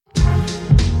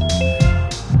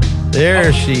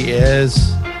There she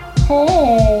is.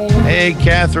 Hey. Hey,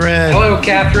 Kathryn. Hello,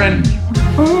 Kathryn.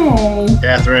 Hey.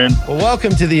 Kathryn. Well,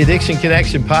 welcome to the Addiction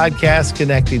Connection podcast,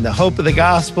 connecting the hope of the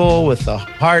gospel with the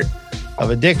heart of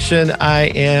addiction.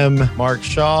 I am Mark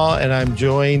Shaw, and I'm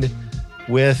joined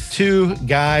with two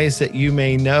guys that you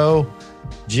may know,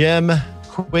 Jim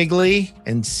Quigley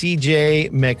and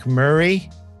CJ McMurray.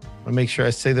 I want to make sure I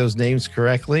say those names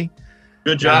correctly.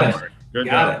 Good job, Mark. Good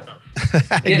job.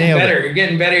 Getting better. You're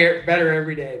getting better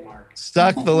every day, Mark.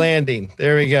 Stuck the landing.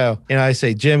 There we go. And I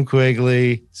say Jim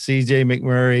Quigley, CJ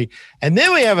McMurray. And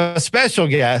then we have a special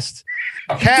guest.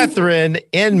 Kathryn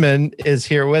Inman is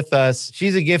here with us.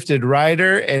 She's a gifted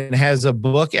writer and has a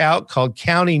book out called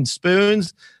Counting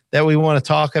Spoons that we want to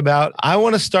talk about. I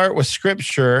want to start with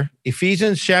scripture,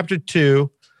 Ephesians chapter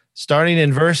 2, starting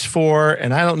in verse 4.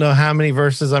 And I don't know how many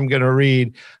verses I'm going to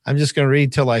read. I'm just going to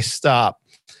read till I stop.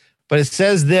 But it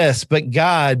says this, but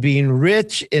God, being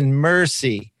rich in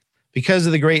mercy, because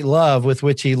of the great love with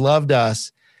which he loved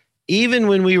us, even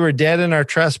when we were dead in our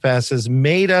trespasses,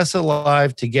 made us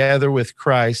alive together with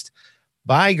Christ.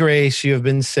 By grace you have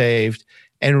been saved,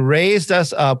 and raised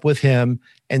us up with him,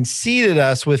 and seated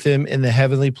us with him in the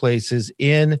heavenly places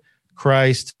in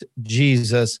Christ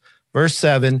Jesus. Verse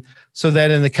 7, so that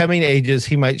in the coming ages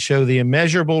he might show the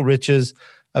immeasurable riches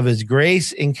of his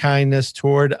grace and kindness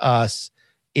toward us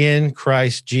in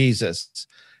Christ Jesus.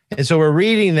 And so we're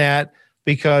reading that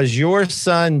because your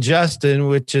son, Justin,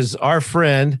 which is our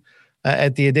friend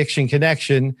at the Addiction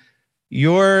Connection,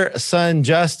 your son,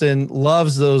 Justin,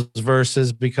 loves those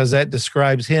verses because that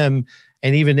describes him.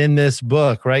 And even in this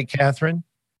book, right, Kathryn?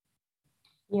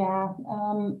 Yeah.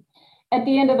 At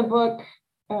the end of the book,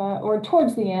 or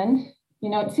towards the end,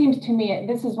 it seems to me,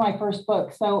 this is my first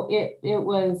book. So it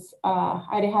was,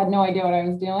 I had no idea what I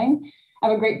was doing. I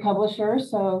have a great publisher,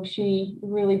 so she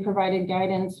really provided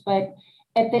guidance. But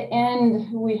at the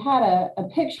end, we had a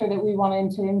picture that we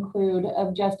wanted to include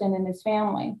of Justin and his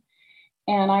family.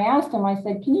 And I asked him, I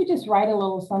said, can you just write a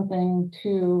little something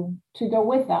to go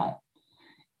with that?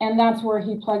 And that's where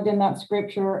he plugged in that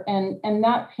scripture. And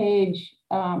that page,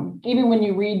 even when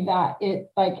you read that,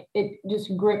 it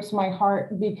just grips my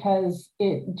heart because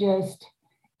it just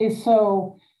is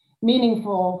so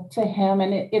meaningful to him.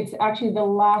 And it's actually the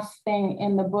last thing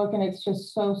in the book. And it's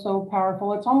just so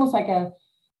powerful. It's almost like a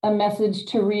message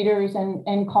to readers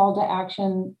and call to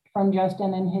action from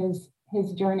Justin and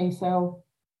his journey. So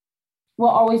will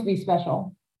always be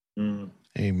special.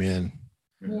 Amen.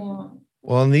 Yeah.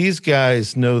 Well, and these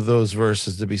guys know those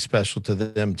verses to be special to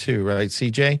them too, right,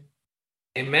 CJ?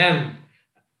 Amen.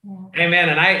 Yeah. Amen.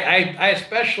 And I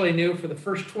especially knew for the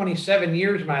first 27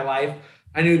 years of my life,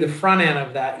 I knew the front end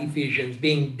of that Ephesians,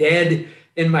 being dead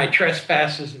in my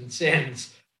trespasses and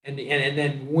sins. And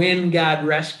then when God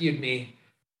rescued me,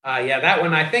 that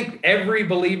one, I think every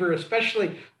believer,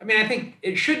 especially, I think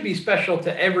it should be special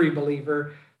to every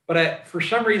believer, but for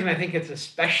some reason, I think it's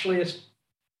especially,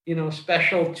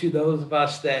 special to those of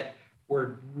us that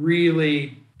were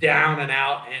really down and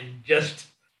out and just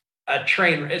a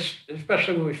train,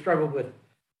 especially when we struggled with,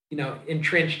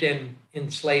 entrenched in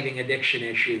enslaving addiction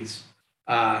issues.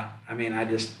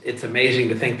 It's amazing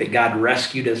to think that God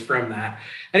rescued us from that.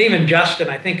 And even Justin,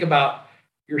 I think about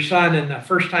your son, and the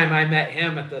first time I met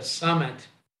him at the summit,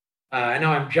 I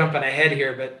know I'm jumping ahead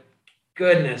here, but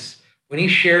goodness, when he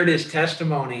shared his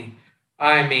testimony,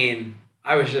 I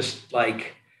was just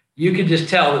like, you could just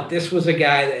tell that this was a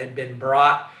guy that had been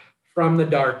brought from the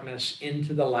darkness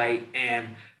into the light. And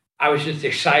I was just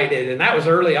excited. And that was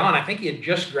early on. I think he had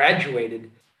just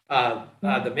graduated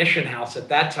the mission house at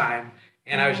that time.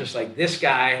 And I was just like, this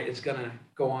guy is going to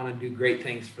go on and do great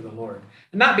things for the Lord.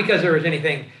 And not because there was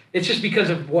anything, it's just because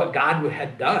of what God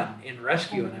had done in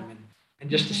rescuing him. And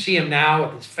just to see him now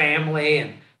with his family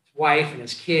and his wife and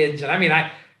his kids.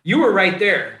 And you were right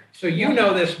there. So you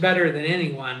know this better than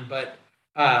anyone. But,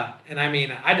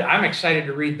 I'm excited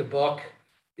to read the book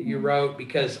that you wrote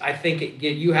because I think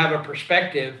you have a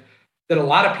perspective that a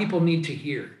lot of people need to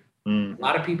hear. A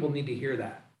lot of people need to hear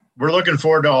that. We're looking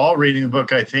forward to all reading the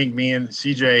book, I think, me and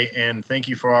CJ, and thank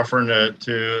you for offering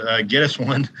to get us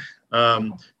one.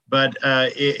 But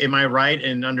am I right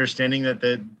in understanding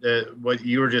that what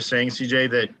you were just saying,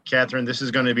 CJ, that Kathryn, this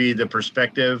is going to be the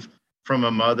perspective from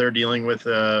a mother dealing with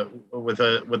a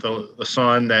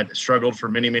son that struggled for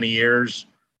many, many years,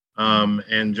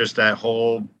 and just that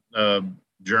whole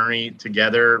journey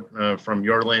together from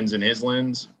your lens and his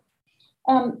lens?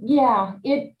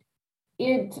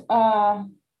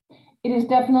 It is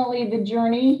definitely the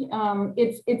journey.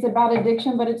 It's about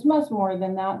addiction, but it's much more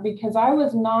than that because I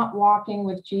was not walking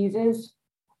with Jesus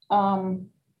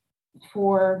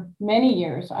for many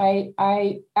years. I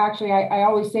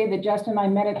always say that Justin and I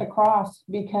met at the cross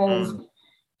because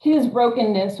his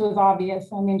brokenness was obvious.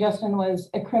 I mean, Justin was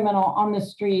a criminal on the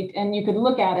street, and you could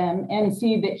look at him and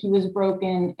see that he was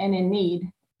broken and in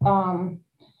need.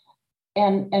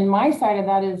 And my side of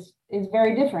that is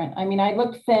very different. I mean, I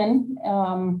looked thin,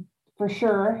 for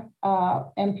sure,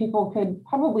 and people could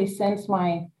probably sense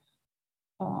my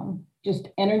just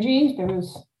energy. There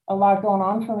was a lot going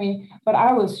on for me, but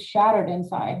I was shattered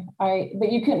inside.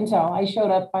 But you couldn't tell. I showed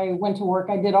up, I went to work,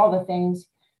 I did all the things,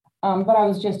 but I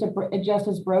was just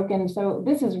as broken. So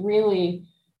this is really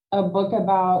a book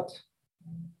about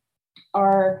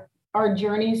our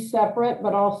journeys separate,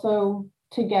 but also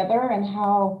together, and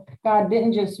how God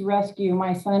didn't just rescue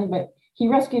my son, but he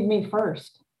rescued me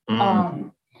first.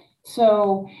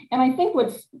 So, and I think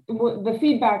what the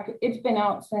feedback, it's been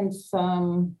out since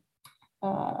the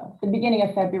beginning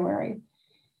of February.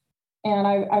 And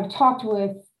I've talked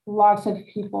with lots of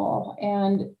people,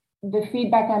 and the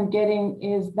feedback I'm getting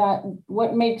is that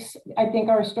what makes, I think,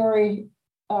 our story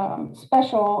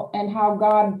special, and how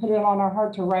God put it on our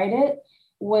heart to write it,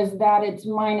 was that it's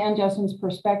mine and Justin's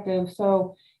perspective.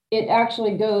 So it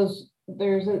actually goes,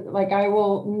 I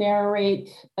will narrate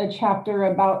a chapter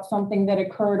about something that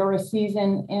occurred, or a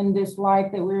season in this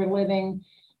life that we were living,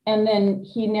 and then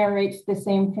he narrates the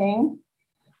same thing.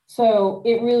 So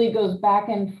it really goes back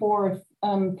and forth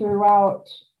throughout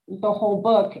the whole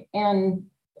book. And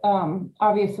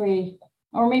obviously,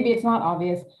 or maybe it's not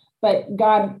obvious, but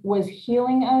God was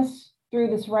healing us through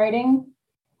this writing.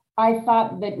 I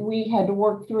thought that we had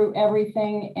worked through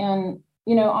everything. And,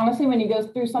 honestly, when you go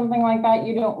through something like that,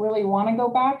 you don't really want to go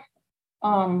back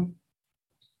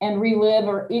and relive,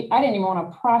 or I didn't even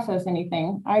want to process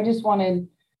anything. I just wanted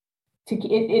to,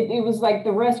 it was like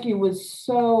the rescue was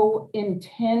so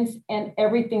intense and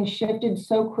everything shifted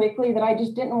so quickly that I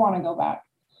just didn't want to go back.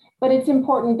 But it's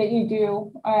important that you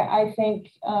do. I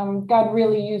think God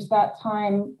really used that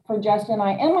time for Justin and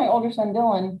I, and my older son,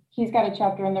 Dylan. He's got a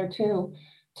chapter in there too,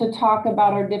 to talk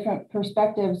about our different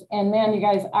perspectives. And man, you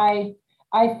guys, I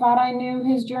thought I knew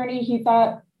his journey. He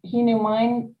thought he knew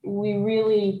mine. We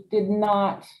really did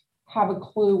not have a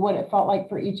clue what it felt like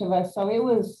for each of us. So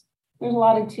there's a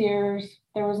lot of tears.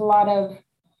 There was a lot of,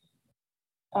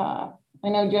 I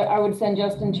know I would send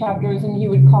Justin chapters, and he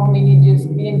would call me, and he'd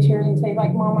just be in tears and say,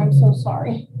 like, Mom, I'm so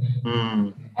sorry.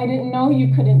 I didn't know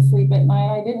you couldn't sleep at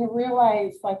night. I didn't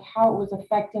realize how it was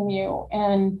affecting you.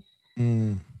 And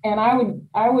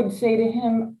I would say to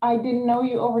him, I didn't know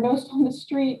you overdosed on the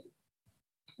street.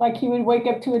 Like, he would wake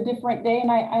up to a different day,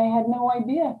 and I had no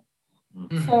idea.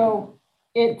 So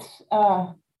it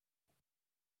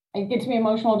gets me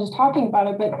emotional just talking about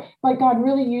it, but God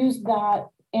really used that.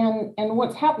 And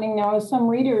what's happening now is some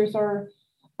readers are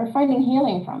finding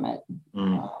healing from it.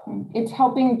 It's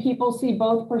helping people see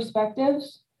both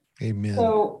perspectives. Amen.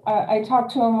 So I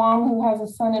talked to a mom who has a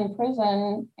son in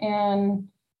prison, and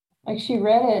she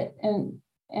read it, and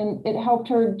it helped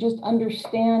her just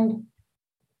understand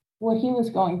what he was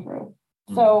going through.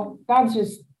 So God's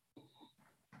just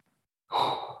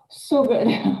so good.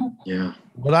 Yeah.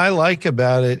 What I like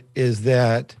about it is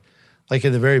that, like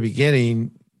in the very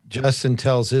beginning, Justin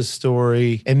tells his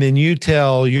story, and then you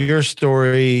tell your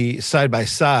story side by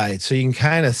side. So you can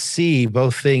kind of see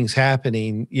both things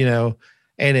happening,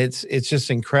 and it's just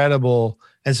incredible.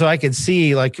 And so I could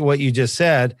see, like what you just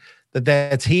said,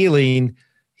 that's healing.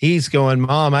 He's going,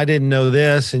 Mom, I didn't know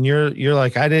this. And you're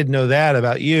like, I didn't know that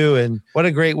about you. And what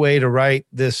a great way to write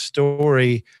this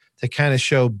story, to kind of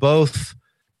show both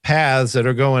paths that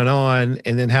are going on,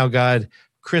 and then how God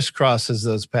crisscrosses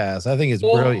those paths. I think it's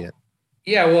brilliant.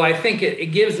 Yeah, well, I think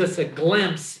it gives us a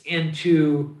glimpse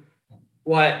into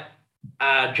what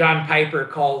John Piper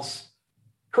calls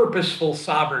purposeful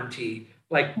sovereignty,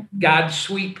 like God's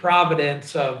sweet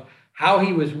providence of how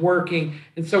he was working.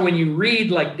 And so when you read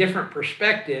different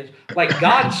perspectives,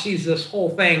 God sees this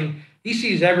whole thing, he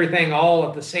sees everything all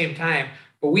at the same time,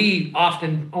 but we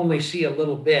often only see a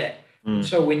little bit.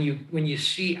 So when you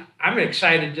see, I'm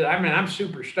excited I'm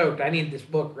super stoked. I need this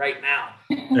book right now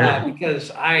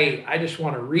because I just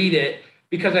want to read it,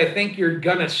 because I think you're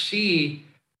going to see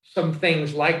some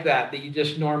things like that you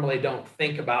just normally don't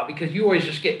think about, because you always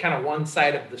just get kind of one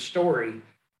side of the story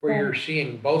where you're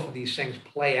seeing both of these things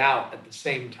play out at the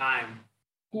same time.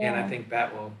 Yeah. And I think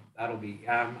that'll be,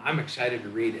 I'm excited to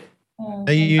read it.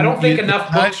 I don't think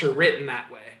enough books are written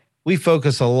that way. We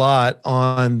focus a lot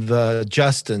on the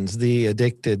Justins, the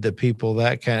addicted, the people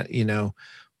that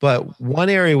but one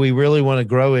area we really want to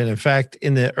grow in fact,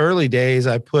 in the early days,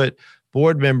 I put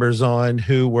board members on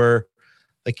who were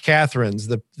the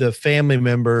Kathryns, the family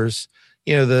members,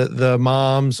 the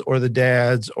moms or the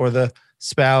dads or the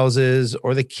spouses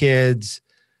or the kids,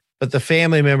 but the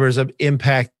family members are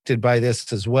impacted by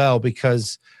this as well,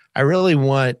 because I really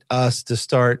want us to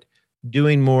start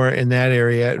doing more in that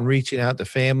area and reaching out to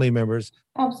family members.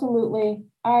 Absolutely.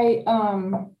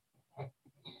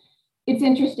 It's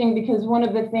interesting because one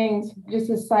of the things, just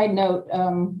a side note,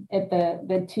 at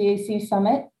the TAC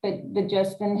summit that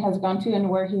Justin has gone to and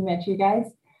where he met you guys,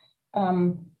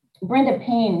 Brenda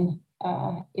Payne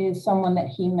is someone that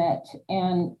he met,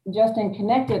 and Justin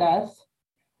connected us,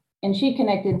 and she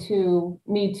connected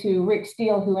me to Rick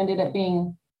Steele, who ended up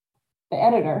being the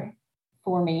editor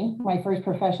for me, my first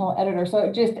professional editor.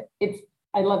 So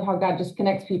I love how God just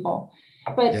connects people.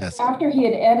 But yes. After he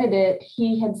had edited,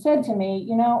 he had said to me,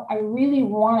 I really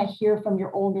want to hear from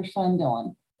your older son,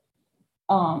 Dylan.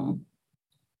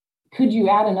 Could you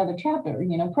add another chapter,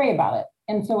 pray about it.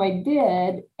 And so I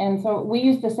did. And so we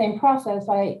used the same process.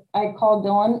 I called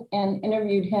Dylan and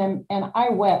interviewed him, and I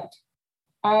wept.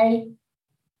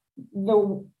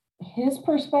 His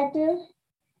perspective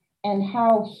and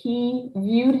how he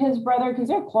viewed his brother, because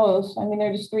they're close. I mean,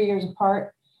 they're just 3 years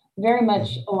apart, very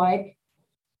much alike.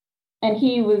 And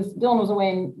Dylan was away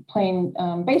and playing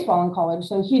baseball in college.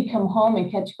 So he'd come home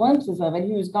and catch glimpses of it.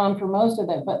 He was gone for most of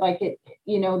it, but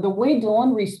the way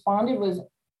Dylan responded was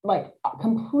like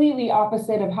completely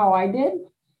opposite of how I did.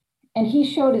 And he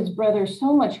showed his brother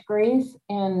so much grace,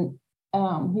 and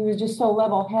he was just so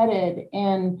level-headed.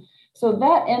 And so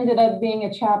that ended up being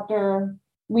a chapter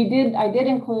I did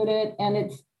include it, and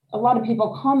it's a lot of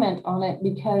people comment on it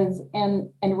because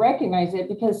and recognize it,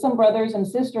 because some brothers and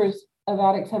sisters of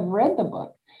addicts have read the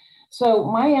book. So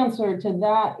my answer to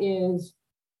that is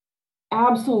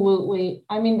absolutely.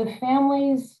 I mean, the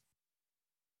families,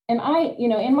 and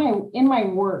in my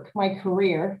work, my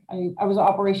career, I was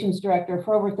operations director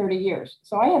for over 30 years.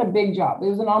 So I had a big job. It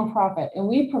was a nonprofit,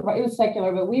 and it was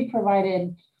secular, but we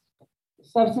provided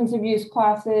substance abuse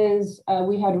classes.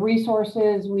 We had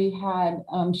resources. We had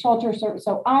shelter service.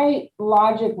 So I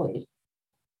logically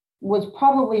was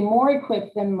probably more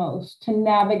equipped than most to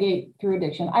navigate through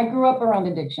addiction. I grew up around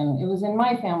addiction. It was in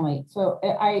my family. So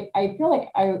I feel like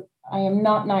I am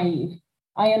not naive.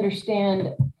 I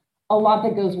understand a lot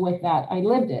that goes with that. I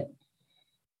lived it.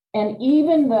 And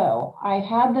even though I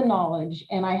had the knowledge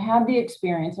and I had the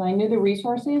experience and I knew the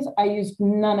resources, I used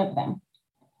none of them.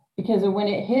 Because when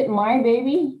it hit my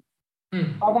baby,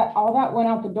 all that went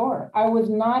out the door. I was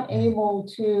not able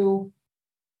to,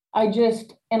 I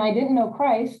didn't know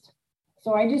Christ.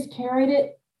 So I just carried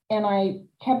it and I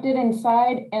kept it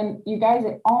inside. And you guys,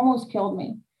 it almost killed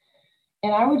me.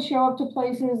 And I would show up to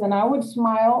places and I would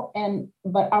smile,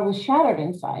 but I was shattered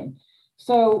inside.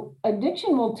 So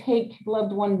addiction will take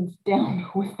loved ones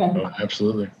down with them. Oh,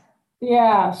 absolutely.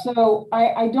 Yeah, so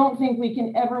I don't think we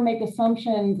can ever make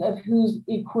assumptions of who's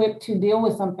equipped to deal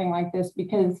with something like this,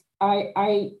 because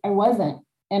I wasn't.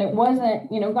 And it wasn't,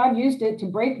 God used it to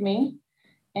break me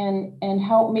and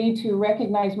help me to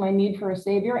recognize my need for a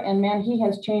savior. And man, he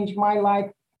has changed my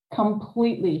life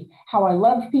completely. How I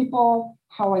love people,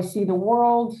 how I see the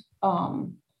world,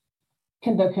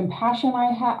 the compassion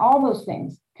I have, all those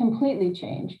things completely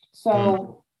changed.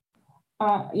 So,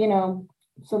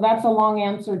 so that's a long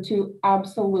answer to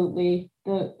absolutely.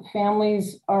 The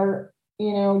families are,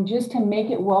 just to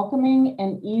make it welcoming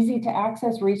and easy to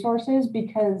access resources,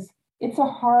 because I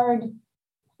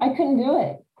couldn't do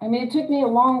it. I mean, it took me a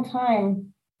long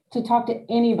time to talk to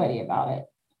anybody about it.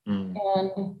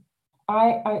 And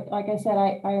I like I said,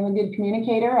 I am a good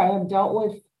communicator. I have dealt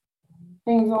with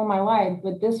things all my life,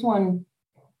 but this one,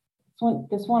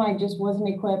 I just wasn't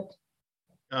equipped.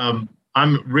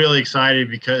 I'm really excited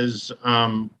because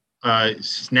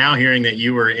now hearing that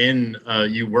you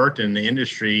worked in the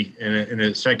industry in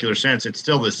a secular sense. It's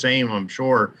still the same, I'm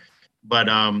sure, but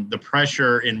the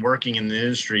pressure in working in the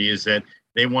industry is that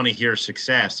they want to hear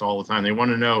success all the time. They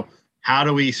want to know, how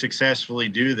do we successfully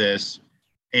do this?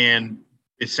 And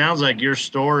it sounds like your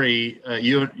story,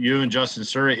 you and Justin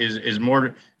Surrey, is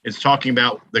more. It's talking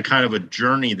about the kind of a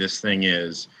journey this thing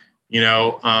is.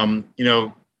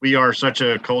 We are such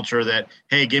a culture that,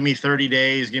 hey, give me 30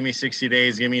 days, give me 60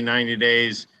 days, give me 90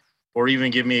 days, or even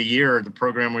give me a year, the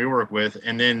program we work with.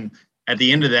 And then at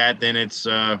the end of that, then it's,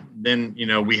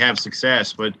 we have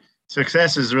success. But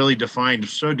success is really defined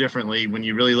so differently when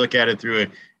you really look at it through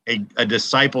a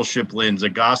discipleship lens, a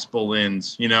gospel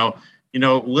lens.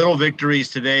 Little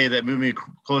victories today that move me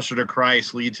closer to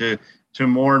Christ lead to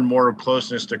more and more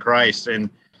closeness to Christ. And,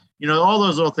 all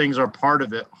those little things are part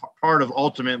of it, part of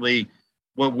ultimately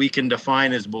what we can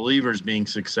define as believers being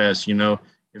success. If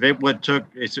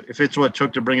it's what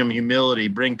took to bring them humility,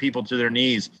 bring people to their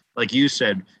knees, like you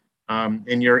said,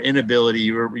 in your inability,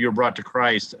 you're brought to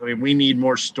Christ. I mean, we need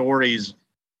more stories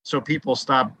so people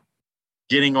stop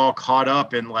getting all caught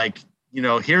up in like,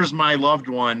 here's my loved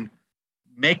one,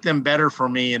 make them better for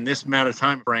me in this amount of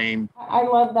time frame. I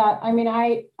love that. I mean,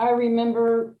 I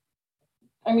remember,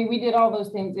 we did all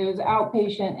those things. It was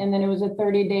outpatient, and then it was a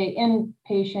 30-day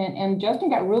inpatient, and Justin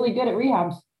got really good at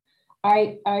rehabs.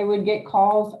 I would get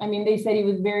calls. I mean, they said he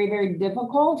was very, very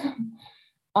difficult,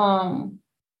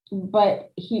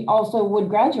 but he also would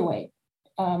graduate.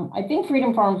 I think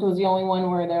Freedom Farms was the only one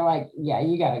where they're like, yeah,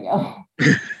 you got to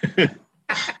go.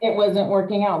 It wasn't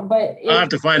working out, but I'll have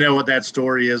to find out what that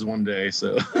story is one day.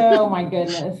 So, oh my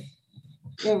goodness,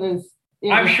 it was.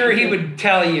 I'm sure he would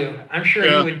tell you. I'm sure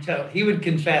he would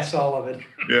confess all of it.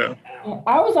 Yeah.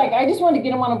 I was like, I just wanted to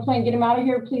get him on a plane, get him out of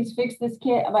here. Please fix this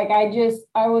kid. Like, I was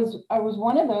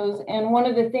one of those. And one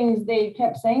of the things they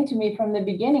kept saying to me from the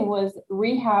beginning was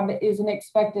rehab is an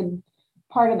expected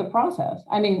part of the process.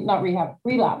 I mean, not rehab,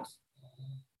 relapse.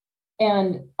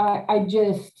 And I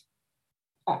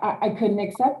couldn't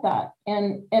accept that.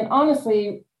 And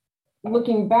honestly,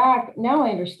 looking back, now I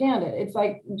understand it. It's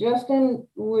like Justin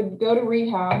would go to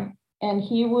rehab and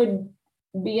he would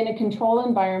be in a controlled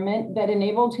environment that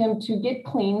enabled him to get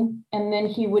clean. And then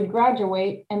he would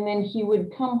graduate and then he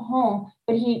would come home,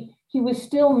 but he was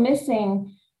still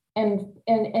missing and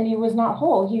he was not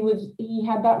whole. He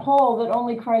had that hole that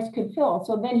only Christ could fill.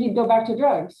 So then he'd go back to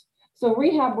drugs. So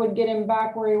rehab would get him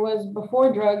back where he was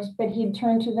before drugs, but he'd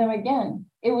turn to them again.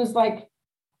 It was like,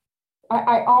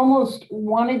 I almost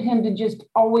wanted him to just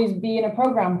always be in a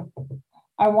program.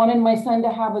 I wanted my son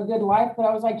to have a good life, but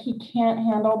I was like, he can't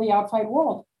handle the outside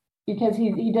world because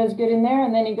he does good in there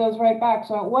and then he goes right back.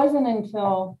 So it wasn't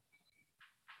until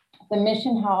the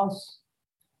mission house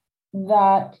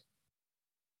that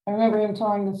I remember him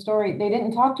telling the story. They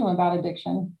didn't talk to him about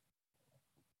addiction.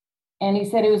 And he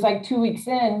said it was like 2 weeks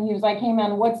in, he was like, hey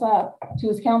man, what's up? To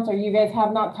his counselor, you guys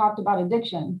have not talked about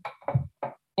addiction.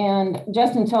 And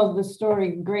Justin tells this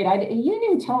story great. He didn't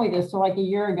even tell me this till like a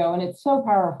year ago, and it's so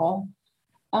powerful.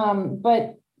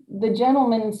 But the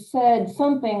gentleman said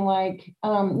something like,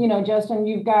 Justin,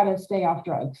 you've got to stay off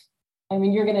drugs. I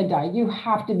mean, you're going to die. You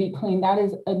have to be clean. That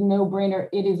is a no-brainer.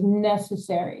 It is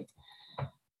necessary.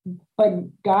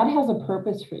 But God has a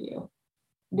purpose for you.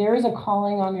 There is a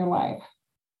calling on your life.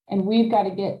 And we've got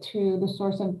to get to the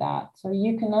source of that so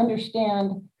you can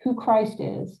understand who Christ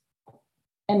is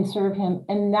and serve him.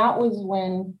 And that was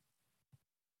when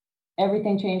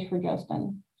everything changed for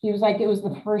Justin. He was like, it was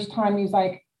the first time he was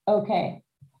like, okay,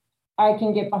 I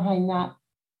can get behind that.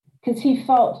 Because he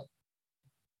felt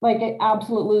like an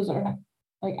absolute loser.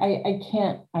 Like, I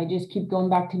can't, I just keep going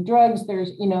back to drugs.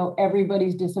 There's,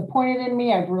 everybody's disappointed in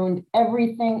me. I've ruined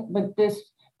everything. But this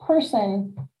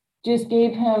person just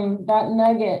gave him that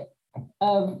nugget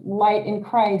of light in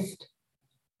Christ.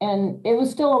 And it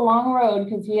was still a long road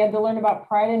because he had to learn about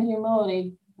pride and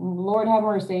humility. Lord have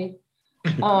mercy.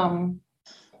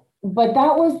 But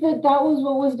that was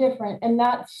what was different. And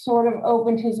that sort of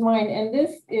opened his mind. And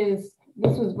this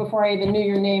was before I even knew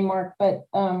your name, Mark, but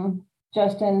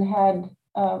Justin had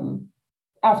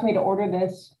asked me to order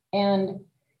this, and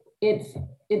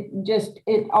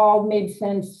it all made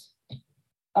sense.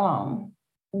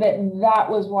 That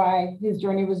was why his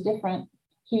journey was different.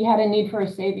 He had a need for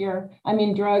a savior. I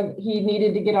mean, he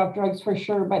needed to get off drugs for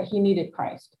sure, but he needed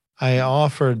Christ. I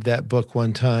offered that book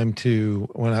one time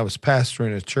when I was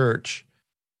pastoring a church.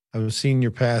 I was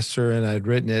senior pastor and I'd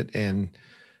written it. And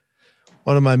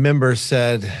one of my members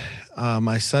said,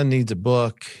 my son needs a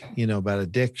book, about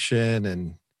addiction.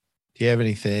 And do you have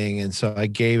anything? And so I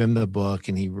gave him the book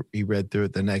and he read through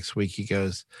it the next week. He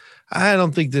goes, I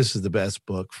don't think this is the best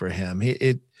book for him.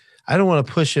 I don't want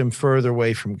to push him further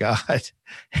away from God.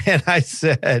 And I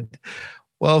said,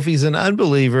 well, if he's an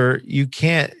unbeliever, you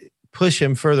can't push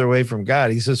him further away from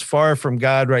God. He's as far from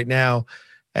God right now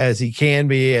as he can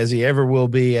be, as he ever will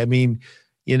be. I mean,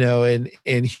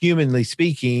 and humanly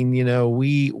speaking,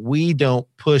 we don't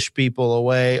push people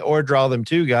away or draw them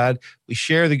to God. We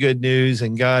share the good news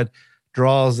and God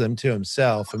draws them to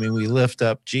himself. I mean, we lift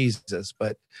up Jesus,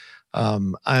 but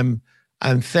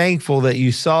I'm thankful that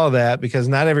you saw that, because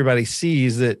not everybody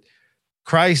sees that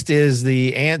Christ is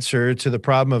the answer to the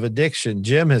problem of addiction.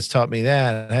 Jim has taught me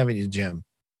that, haven't you, Jim?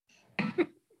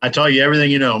 I taught you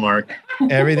everything you know, Mark.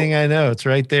 Everything I know. It's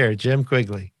right there. Jim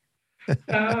Quigley.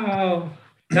 Oh,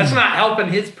 that's not helping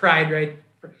his pride, right?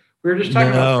 We were just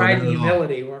talking about pride and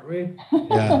humility, weren't we?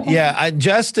 Yeah.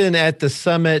 Justin at the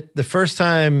summit, the first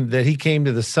time that he came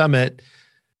to the summit,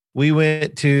 we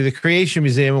went to the Creation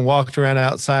Museum and walked around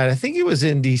outside. I think it was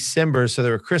in December, so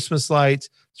there were Christmas lights.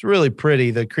 It's really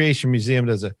pretty. The Creation Museum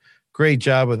does a great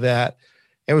job with that.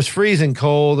 It was freezing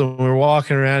cold and we were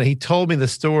walking around. He told me the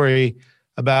story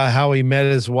about how he met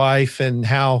his wife and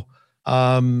how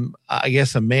I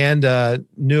guess Amanda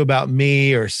knew about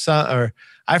me or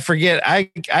I forget. I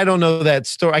don't know that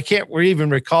story. I can't even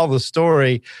recall the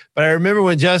story, but I remember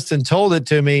when Justin told it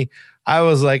to me, I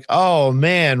was like, oh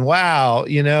man, wow.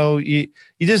 You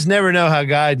just never know how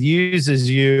God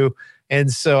uses you. And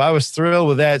so I was thrilled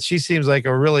with that. She seems like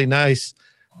a really nice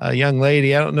young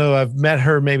lady. I don't know. I've met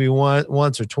her maybe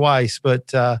once or twice,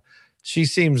 but she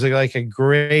seems like a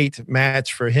great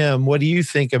match for him. What do you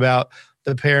think about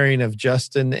the pairing of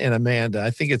Justin and Amanda?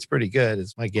 I think it's pretty good,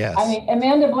 is my guess. I mean,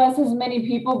 Amanda blesses many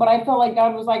people, but I feel like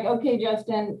God was like, okay,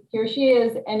 Justin, here she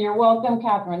is, and you're welcome,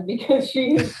 Kathryn, because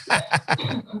she's,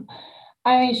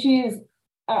 I mean, she's,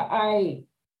 I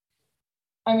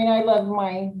mean, I love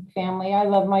my family. I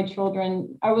love my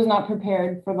children. I was not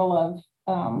prepared for the love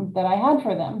that I had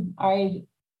for them.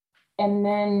 And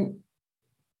then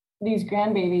these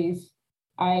grandbabies,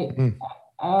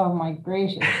 oh my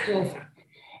gracious, just,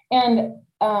 and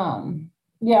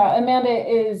yeah, Amanda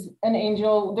is an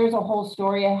angel. There's a whole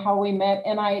story of how we met.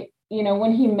 And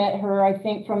when he met her, I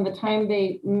think from the time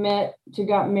they met to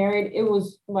got married, it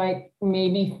was like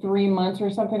maybe 3 months or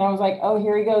something. I was like, oh,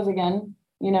 here he goes again.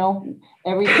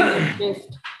 Everything is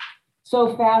just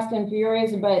so fast and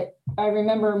furious. But I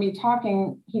remember me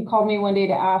talking, he called me one day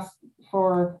to ask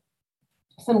for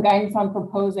some guidance on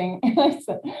proposing. And I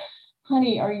said,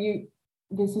 honey,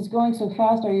 this is going so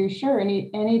fast. Are you sure? And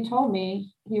he told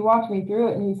me, he walked me through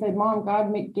it and he said, Mom,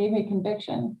 God gave me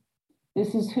conviction.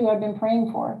 This is who I've been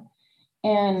praying for.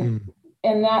 And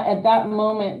that at that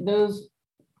moment, those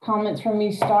comments from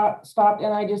me stopped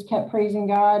and I just kept praising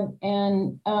God.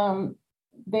 And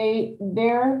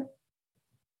their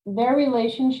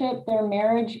relationship, their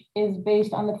marriage is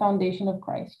based on the foundation of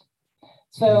Christ.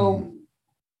 So,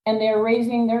 and they're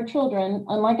raising their children,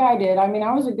 unlike I did. I mean,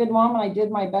 I was a good mom and I did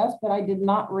my best, but I did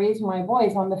not raise my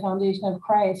boys on the foundation of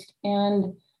Christ.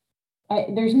 And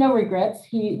there's no regrets.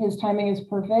 His timing is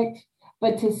perfect.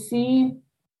 But to see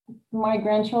my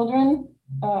grandchildren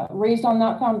raised on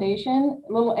that foundation,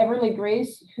 little Everly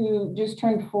Grace, who just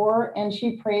turned 4, and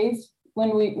she prays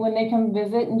when they come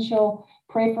visit, and she'll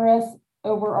pray for us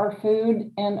over our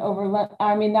food and over,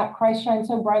 I mean, that Christ shines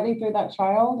so brightly through that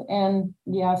child. And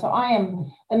yeah, so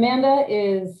Amanda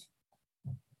is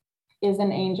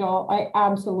an angel. I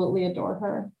absolutely adore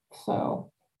her.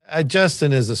 So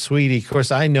Justin is a sweetie. Of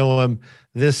course, I know him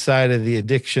this side of the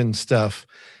addiction stuff,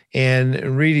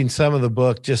 and reading some of the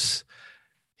book, just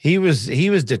he was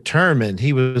determined.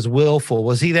 He was willful.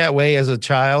 Was he that way as a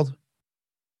child?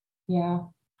 Yeah.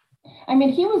 I mean,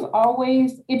 he was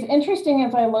always, it's interesting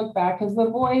as I look back, because the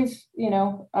boys,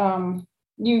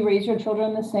 you raise your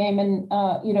children the same, and,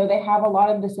 they have a lot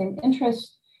of the same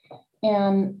interests.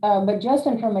 And, but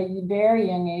Justin, from a very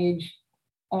young age,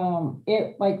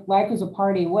 life is a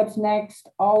party. What's next?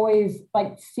 Always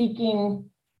like seeking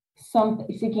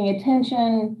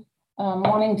attention,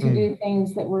 wanting to do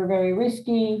things that were very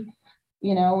risky.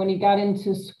 When he got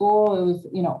into school, it was,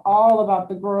 all about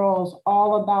the girls,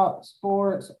 all about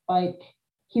sports. Like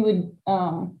he would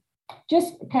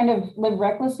just kind of live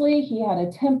recklessly. He had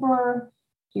a temper.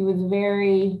 He was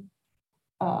very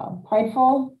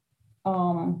prideful.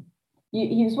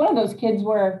 He was one of those kids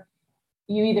where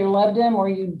you either loved him or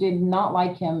you did not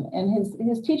like him. And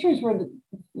his teachers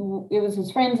it was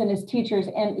his friends and his teachers.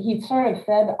 And he sort of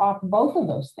fed off both of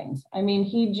those things. I mean,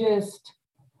 he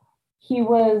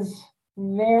was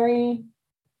very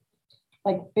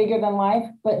bigger than life,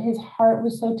 but his heart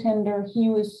was so tender. He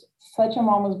was such a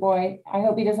mama's boy. I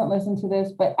hope he doesn't listen to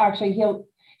this, but actually he'll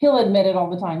admit it all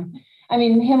the time. I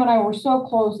mean, him and I were so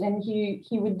close, and he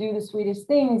would do the sweetest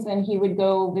things, and he would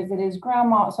go visit his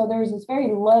grandma. So there was this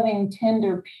very loving,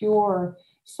 tender, pure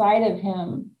side of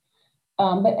him.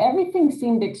 But everything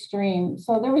seemed extreme.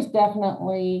 So there was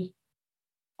definitely,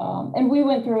 and we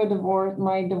went through a divorce,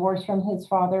 my divorce from his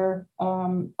father,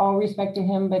 all respect to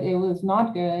him, but it was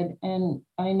not good. And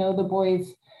I know the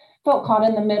boys felt caught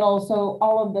in the middle. So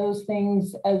all of those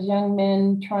things as young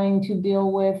men trying to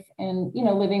deal with, and,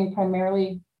 living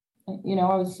primarily, I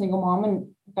was a single mom, and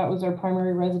that was our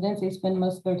primary residence. They spend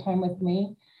most of their time with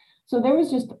me. So there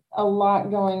was just a lot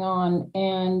going on.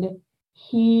 And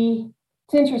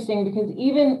it's interesting because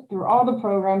even through all the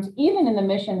programs, even in the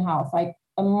mission house, like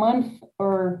a month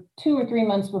or 2 or 3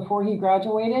 months before he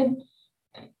graduated,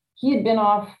 he had been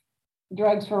off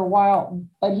drugs for a while,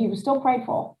 but he was still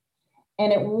prideful.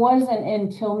 And it wasn't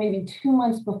until maybe 2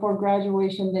 months before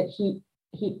graduation that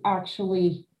he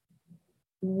actually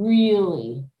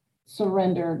really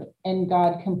surrendered, and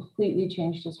God completely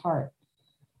changed his heart.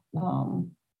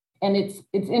 and it's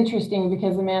interesting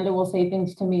because Amanda will say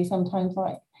things to me sometimes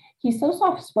like, he's so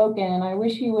soft spoken and I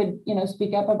wish he would,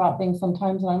 speak up about things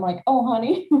sometimes. And I'm like, oh,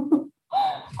 honey.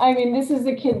 I mean, this is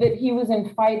a kid that he was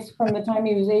in fights from the time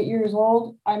he was 8 years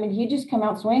old. I mean, he just come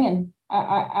out swinging.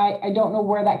 I don't know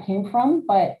where that came from,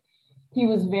 but he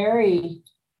was very,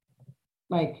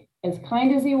 like, as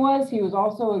kind as he was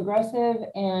also aggressive.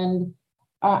 And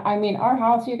I mean, our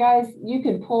house, you guys, you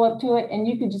could pull up to it and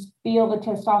you could just feel the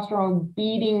testosterone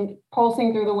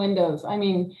pulsing through the windows. I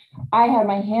mean, I had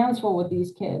my hands full with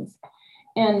these kids.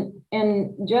 And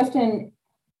Justin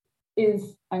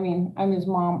is, I mean, I'm his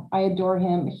mom. I adore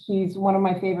him. He's one of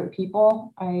my favorite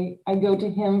people. I go to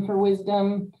him for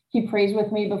wisdom. He prays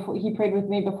with me he prayed with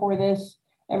me before this.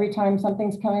 Every time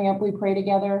something's coming up, we pray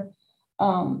together.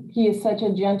 He is such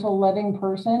a gentle, loving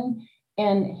person.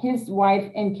 And his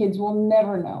wife and kids will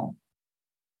never know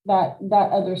that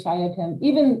other side of him,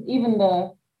 even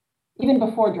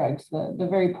before drugs, the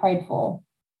very prideful.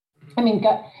 I mean,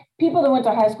 people that went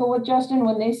to high school with Justin,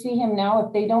 when they see him now,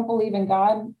 if they don't believe in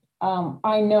God,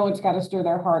 I know it's got to stir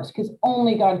their hearts because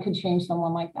only God could change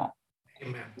someone like that.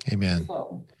 Amen. Amen.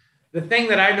 So, the thing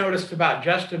that I noticed about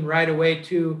Justin right away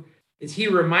too is he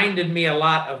reminded me a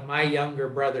lot of my younger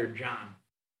brother John.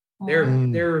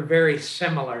 They're very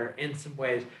similar in some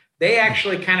ways. They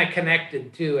actually kind of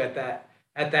connected too at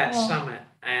that summit,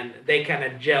 and they kind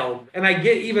of gelled. And I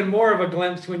get even more of a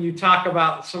glimpse when you talk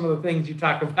about some of the things you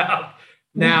talk about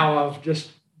now of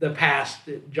just the past.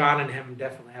 John and him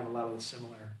definitely have a lot of the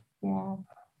similar. Yeah.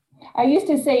 I used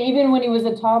to say, even when he was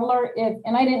a toddler,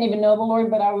 and I didn't even know the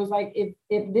Lord, but I was like,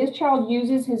 if this child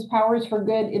uses his powers for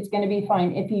good, it's going to be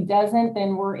fine. If he doesn't,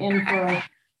 then we're in for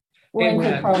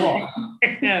trouble.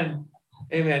 Amen.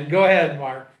 Amen. Go ahead,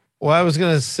 Mark. Well, I was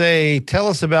going to say, tell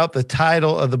us about the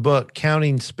title of the book,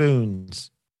 Counting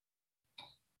Spoons.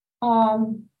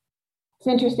 It's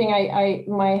interesting.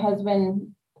 My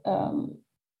husband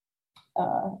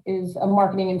is a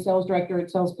marketing and sales director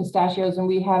at Sells Pistachios, and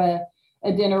we had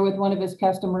a dinner with one of his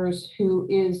customers who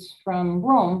is from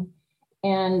Rome,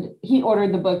 and he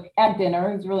ordered the book at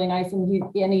dinner. It was really nice, and he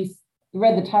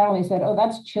read the title and he said, "Oh,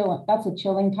 that's chilling. That's a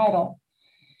chilling title."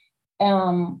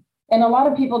 And a lot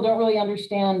of people don't really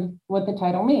understand what the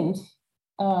title means.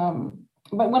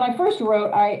 But when I first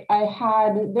wrote,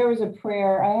 there was a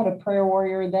prayer. I had a prayer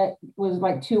warrior that was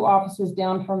like 2 offices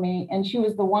down from me, and she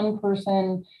was the one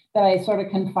person that I sort of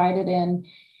confided in.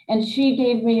 And she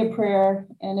gave me a prayer,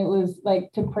 and it was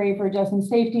like to pray for Justin's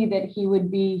safety, that he would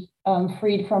be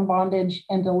freed from bondage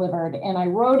and delivered. And I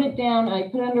wrote it down, and I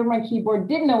put it under my keyboard.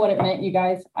 Didn't know what it meant, you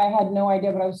guys. I had no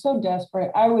idea, but I was so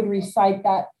desperate. I would recite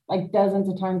that like dozens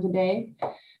of times a day.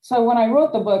 So when I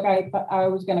wrote the book, I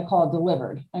was going to call it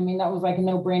Delivered. I mean, that was like a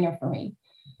no-brainer for me.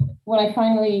 When I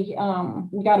finally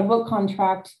got a book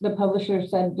contract, the publisher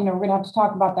said, we're going to have to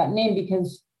talk about that name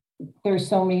because there's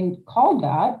so many called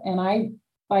that. And I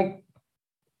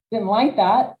didn't like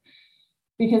that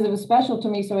because it was special to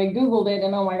me. So I Googled it,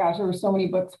 and oh my gosh, there were so many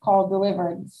books called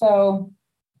Delivered. So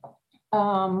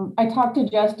I talked to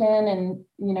Justin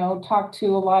and, talked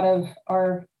to a lot of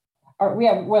we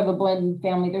have a blended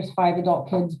family. There's 5 adult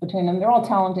kids between them. They're all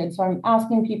talented. So I'm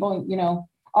asking people,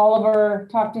 Oliver,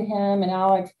 talk to him, and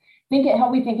Alex,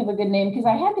 help me think of a good name, because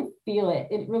I had to feel it.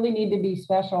 It really needed to be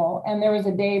special. And there was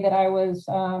a day that I went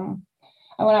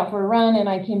out for a run, and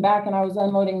I came back and I was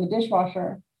unloading the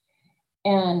dishwasher,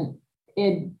 and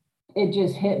it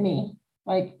just hit me,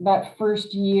 like that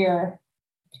first year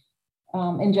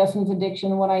in Justin's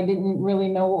addiction, when I didn't really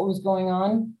know what was going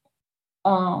on.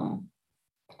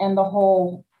 And the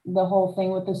whole thing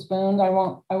with the spoons, I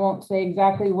won't say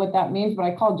exactly what that means, but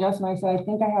I called Justin. I said, I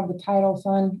think I have the title,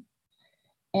 son.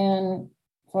 And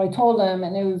so I told him,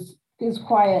 and it was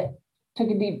quiet, took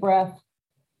a deep breath.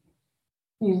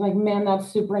 He was like, man,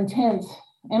 that's super intense.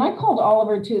 And I called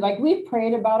Oliver too. Like, we've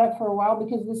prayed about it for a while,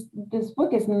 because this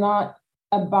book is not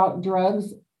about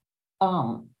drugs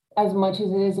as much as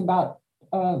it is about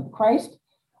Christ,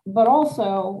 but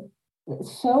also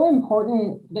it's so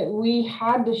important that we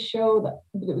had to show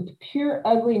the pure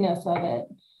ugliness of it.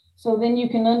 So then you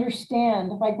can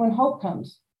understand, like when hope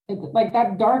comes, like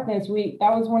that darkness,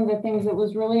 that was one of the things that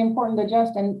was really important to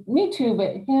Justin, me too,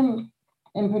 but him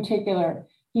in particular.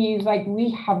 He's like,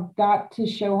 we have got to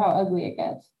show how ugly it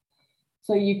gets,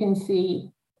 so you can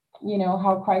see,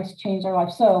 how Christ changed our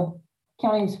life. So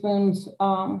Counting Spoons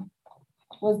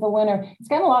was the winner. It's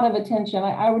got a lot of attention.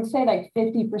 I would say like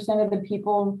 50% of the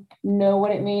people know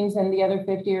what it means, and the other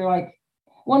 50 are like,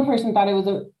 one person thought it was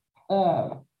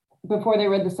before they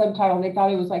read the subtitle, they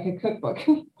thought it was like a cookbook.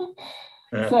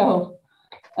 So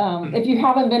If you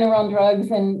haven't been around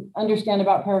drugs and understand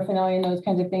about paraphernalia and those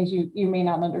kinds of things, you may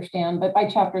not understand. But by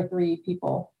chapter 3,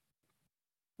 people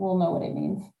will know what it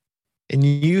means. And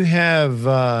you have,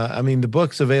 the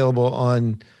book's available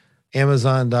on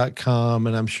Amazon.com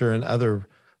and I'm sure in other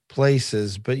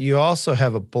places, but you also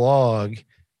have a blog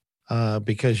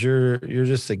because you're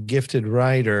just a gifted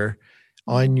writer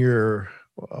on your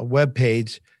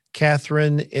webpage,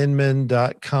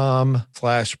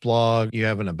 kathryninman.com/blog. You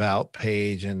have an about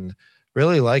page and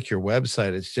really like your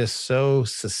website. It's just so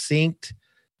succinct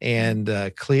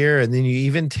and clear. And then you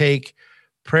even take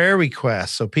prayer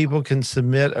requests so people can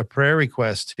submit a prayer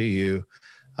request to you.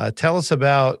 Tell us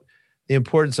about the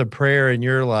importance of prayer in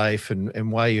your life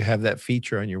and why you have that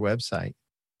feature on your website.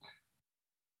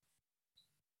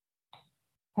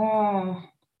 I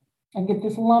get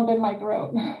this lump in my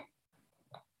throat.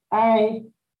 I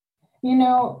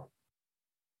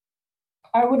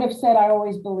would have said I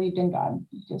always believed in God.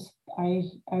 I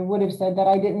would have said that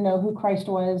I didn't know who Christ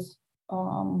was.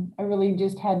 I really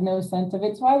just had no sense of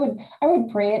it. So I would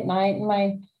pray at night and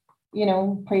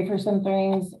pray for some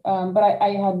things, but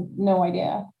I had no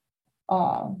idea.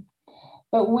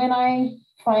 But when I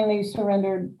finally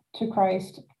surrendered to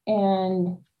Christ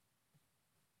and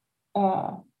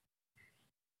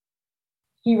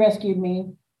He rescued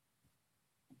me,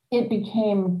 it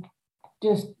became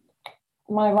just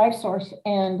my life source.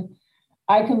 And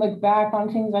I can look back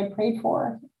on things I prayed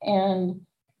for. And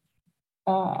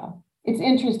it's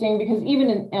interesting because even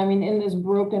in this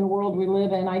broken world we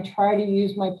live in, I try to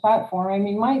use my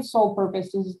platform. My sole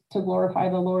purpose is to glorify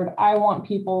the Lord. I want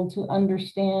people to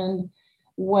understand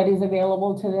what is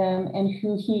available to them and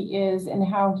who He is and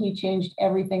how He changed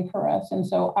everything for us. And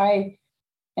so I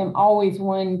am always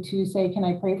one to say, can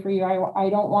I pray for you? I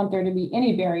don't want there to be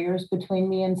any barriers between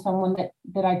me and someone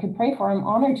that I could pray for. I'm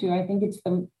honored to. I think it's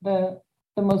the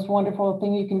most wonderful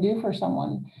thing you can do for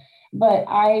someone. But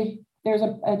there's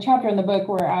a chapter in the book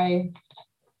where I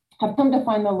have come to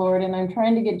find the Lord, and I'm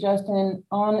trying to get Justin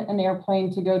on an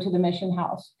airplane to go to the mission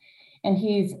house. And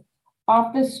he's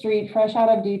off the street, fresh out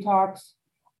of detox,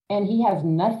 and he has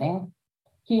nothing.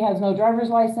 He has no driver's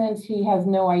license. He has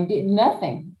no ID,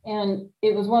 nothing. And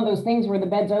it was one of those things where the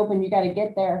bed's open, you got to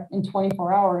get there in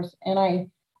 24 hours. And I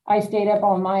stayed up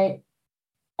all night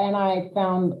and I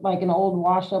found like an old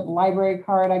washed up library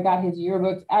card. I got his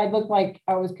yearbooks. I looked like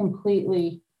I was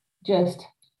completely just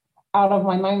out of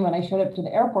my mind when I showed up to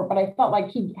the airport, but I felt like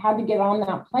he had to get on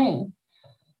that plane.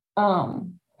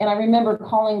 And I remember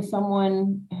calling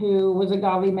someone who was a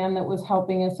godly man that was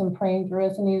helping us and praying through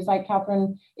us. And he was like,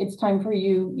 Kathryn, it's time for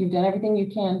you. You've done everything you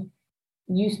can.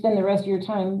 You spend the rest of your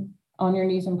time on your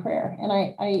knees in prayer. And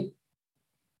I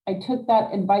took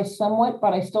that advice somewhat,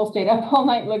 but I still stayed up all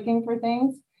night looking for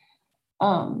things.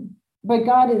 But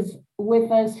God is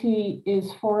with us. He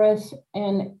is for us.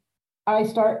 And I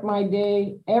start my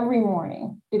day every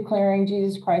morning declaring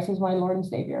Jesus Christ as my Lord and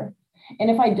Savior. And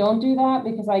if I don't do that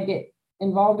because I get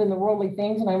involved in the worldly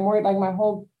things and I'm worried, like my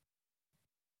whole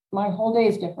day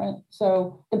is different.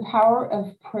 So the power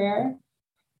of prayer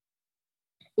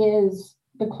is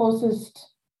the closest,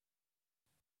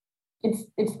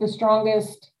 it's the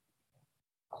strongest,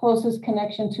 closest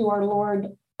connection to our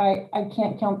Lord. I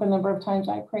can't count the number of times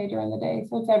I pray during the day.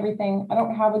 So it's everything. I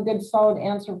don't have a good solid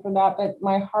answer for that, but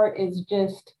my heart is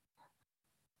just,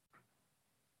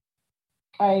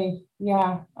 I'm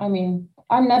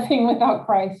nothing without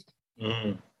Christ.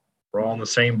 We're all in the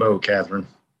same boat, Kathryn.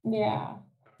 Yeah.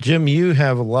 Jim, you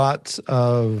have lots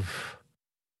of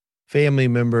family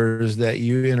members that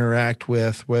you interact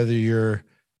with, whether you're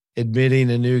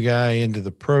admitting a new guy into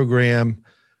the program.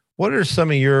 What are some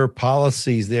of your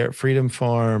policies there at Freedom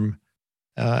Farm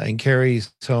and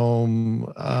Carrie's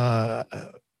home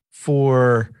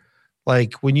for,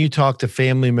 like, when you talk to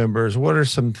family members, what are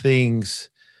some things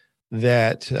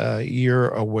that you're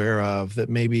aware of that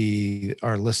maybe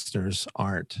our listeners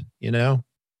aren't,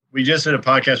 We just did a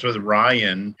podcast with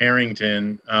Ryan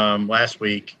Harrington last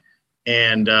week,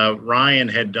 and Ryan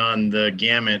had done the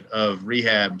gamut of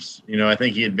rehabs. I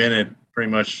think he had been at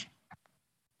pretty much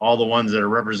all the ones that are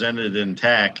represented in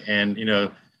TAC. And,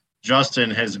 Justin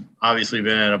has obviously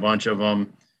been at a bunch of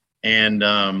them. And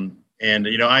I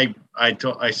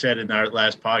said in our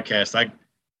last podcast,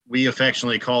 we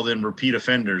affectionately call them repeat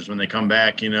offenders when they come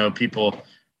back. People,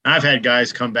 I've had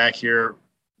guys come back here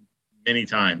many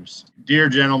times. Dear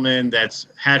gentleman that's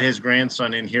had his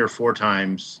grandson in here 4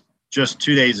 times just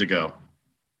 2 days ago.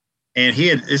 And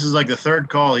this is like the third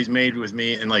call he's made with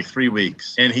me in like 3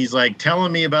 weeks. And he's like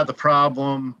telling me about the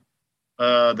problem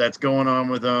that's going on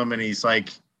with him. And he's like,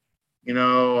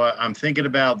 I'm thinking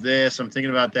about this, I'm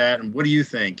thinking about that. And what do you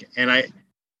think? And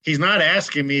he's not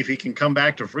asking me if he can come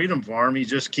back to Freedom Farm. He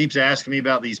just keeps asking me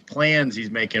about these plans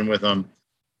he's making with them.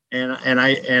 And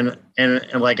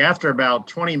like after about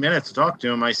 20 minutes to talk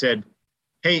to him, I said,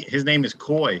 hey, his name is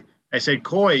Coy. I said,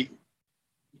 Coy,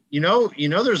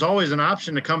 there's always an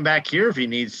option to come back here if he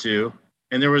needs to.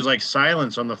 And there was like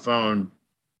silence on the phone.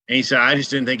 And he said, I just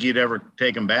didn't think you'd ever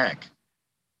take him back.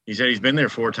 He said he's been there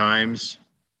 4 times.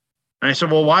 And I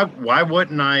said, well, why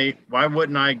wouldn't I,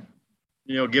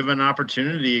 give an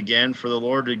opportunity again for the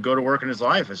Lord to go to work in his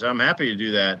life? I said, I'm happy to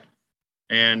do that.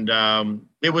 And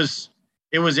it was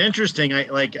interesting.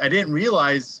 I didn't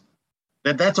realize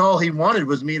that that's all he wanted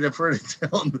was me to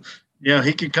tell him,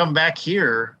 he could come back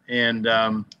here. And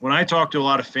when I talk to a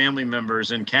lot of family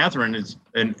members, and Kathryn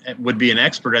would be an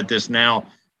expert at this now,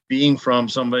 being from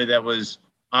somebody that was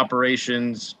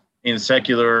operations in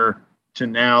secular to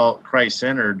now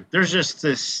Christ-centered, there's just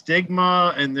this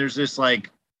stigma, and there's this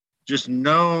just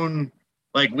known,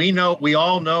 we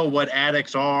all know what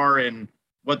addicts are and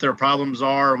what their problems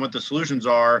are and what the solutions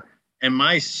are. And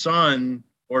my son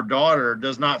or daughter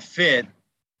does not fit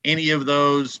any of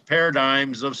those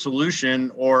paradigms of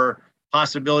solution or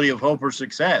possibility of hope or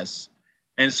success.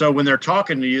 And so when they're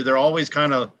talking to you, they're always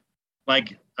kind of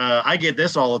I get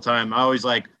this all the time. I always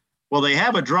well, they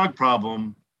have a drug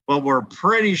problem, but we're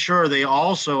pretty sure they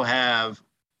also have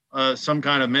some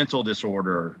kind of mental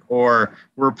disorder, or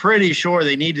we're pretty sure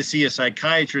they need to see a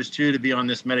psychiatrist too to be on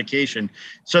this medication.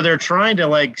 So they're trying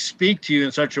to speak to you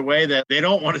in such a way that they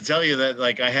don't want to tell you that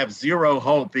I have zero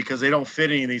hope because they don't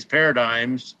fit any of these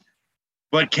paradigms,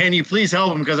 but can you please help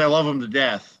them because I love them to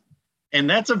death? And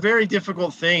that's a very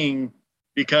difficult thing,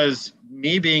 because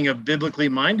me being a biblically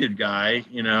minded guy,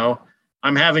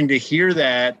 I'm having to hear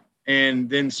that and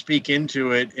then speak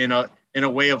into it in a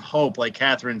way of hope, like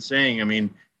Kathryn's saying. I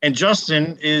mean, and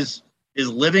Justin is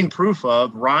living proof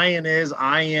of, Ryan is,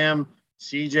 I am,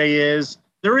 CJ is.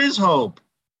 There is hope.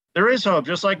 There is hope.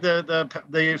 Just like the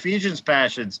Ephesians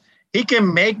passage, he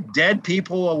can make dead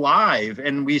people alive,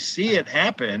 and we see it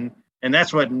happen. And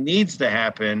that's what needs to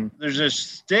happen. There's a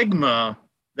stigma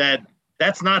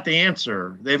that's not the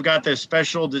answer. They've got this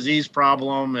special disease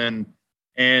problem, and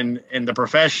the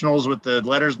professionals with the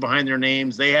letters behind their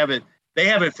names, they have it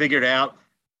figured out.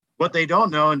 What they don't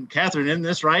know, and Kathryn, in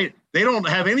this, right? They don't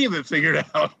have any of it figured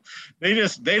out. They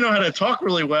know how to talk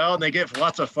really well, and they get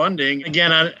lots of funding.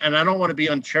 Again, I don't want to be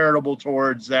uncharitable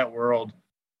towards that world.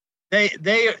 They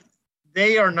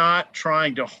are not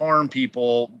trying to harm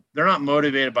people. They're not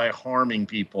motivated by harming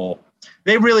people.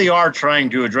 They really are trying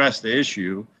to address the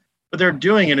issue, but they're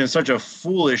doing it in such a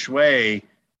foolish way.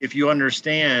 If you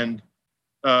understand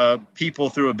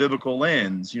people through a biblical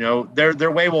lens,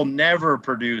 their way will never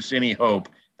produce any hope.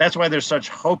 That's why there's such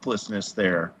hopelessness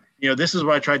there. This is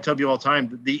what I try to tell people all the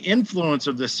time. The influence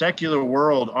of the secular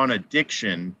world on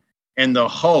addiction and the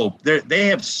hope, they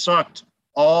have sucked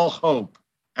all hope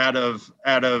out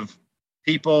of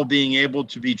people being able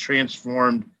to be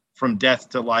transformed from death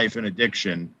to life and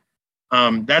addiction.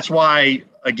 That's why,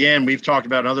 again, we've talked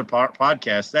about in other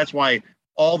podcasts, that's why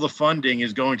all the funding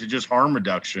is going to just harm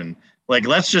reduction.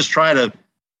 Let's just try to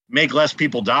make less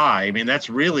people die. I mean, that's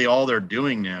really all they're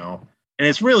doing now. And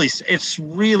it's really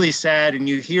sad. And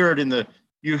you hear it in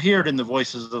the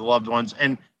voices of the loved ones.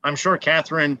 And I'm sure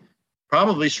Kathryn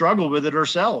probably struggled with it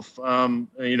herself.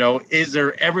 Is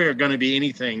there ever going to be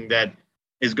anything that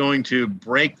is going to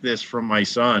break this from my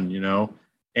son,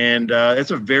 And it's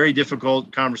a very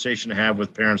difficult conversation to have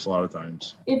with parents a lot of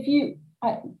times. Is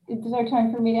there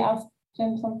time for me to ask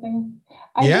Jim something?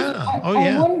 I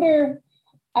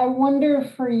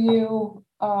wonder for you,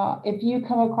 if you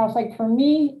come across, for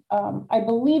me, I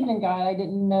believed in God. I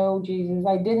didn't know Jesus.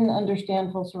 I didn't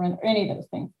understand full surrender, any of those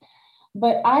things.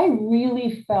 But I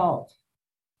really felt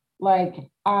like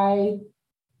I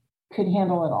could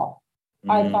handle it all.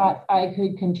 I thought I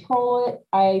could control it.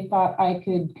 I thought I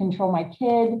could control my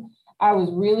kid. I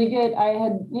was really good. I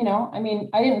had,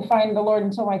 I didn't find the Lord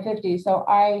until my 50s. So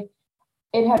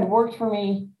it had worked for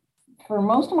me for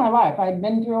most of my life. I'd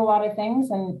been through a lot of things,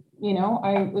 and,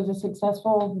 I was a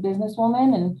successful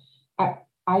businesswoman, and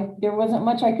there wasn't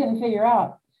much I couldn't figure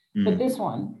out, but this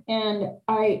one. And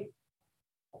I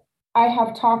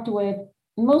have talked with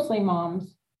mostly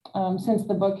moms since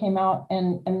the book came out,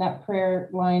 and that prayer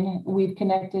line, we've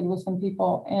connected with some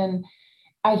people, and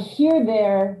I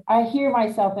hear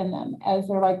myself in them as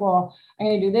they're like, well, I'm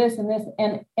going to do this and this.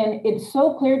 And it's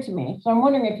so clear to me. So I'm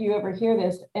wondering if you ever hear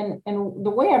this, and the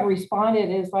way I've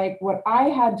responded is what I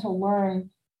had to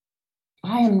learn.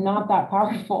 I am not that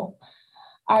powerful.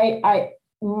 I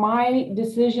my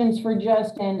decisions for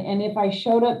Justin, and if I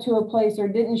showed up to a place or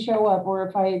didn't show up, or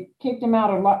if I kicked him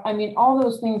out, or I mean, all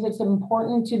those things, it's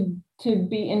important to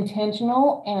be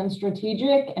intentional and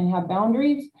strategic and have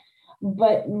boundaries.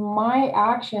 But my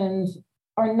actions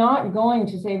are not going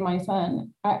to save my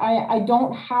son. I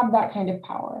don't have that kind of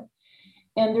power.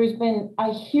 And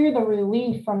I hear the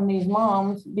relief from these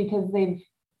moms because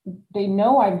they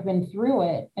know I've been through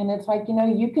it. And it's like,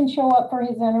 you can show up for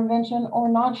his intervention or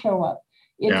not show up.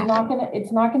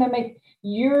 It's not gonna make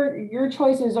your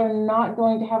choices are not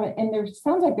going to have it. And there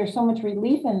sounds like there's so much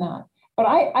relief in that. But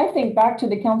I think back to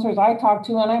the counselors I talked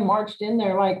to, and I marched in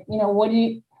there like,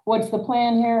 what's the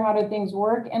plan here? How do things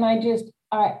work? And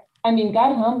I mean,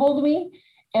 God humbled me,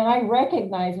 and I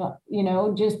recognize,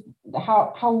 just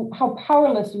how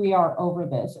powerless we are over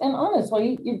this. And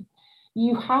honestly,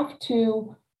 you have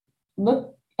to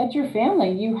look at your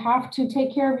family. You have to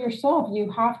take care of yourself.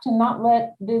 You have to not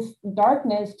let this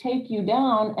darkness take you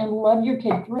down, and love your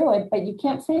kid through it, but you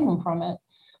can't save them from it.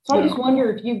 So I just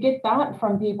wonder if you get that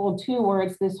from people too, where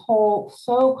it's this whole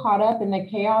so caught up in the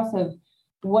chaos of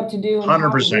what to do.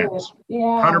 100%. Yeah.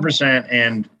 100%.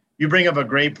 And you bring up a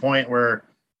great point where,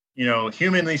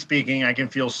 humanly speaking, I can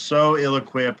feel so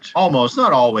ill-equipped, almost,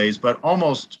 not always, but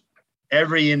almost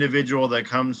every individual that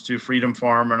comes to Freedom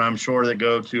Farm, and I'm sure that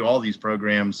go to all these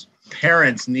programs,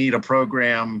 parents need a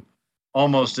program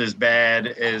almost as bad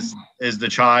as the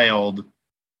child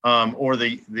or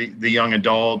the young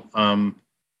adult.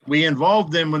 We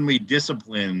involve them when we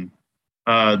discipline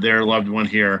their loved one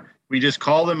here. We just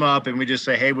call them up and we just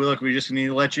say, hey, we just need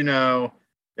to let you know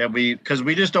that because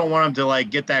we just don't want them to like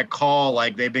get that call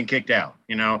like they've been kicked out,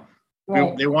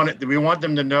 Right. We want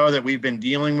them to know that we've been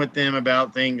dealing with them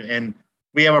about things, and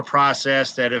we have a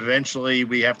process that eventually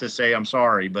we have to say, I'm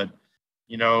sorry, but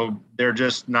they're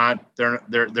just not,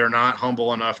 they're not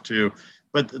humble enough to,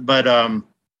 but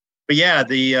yeah,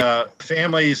 the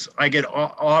families I get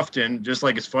often, just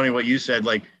like, it's funny what you said,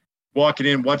 like walking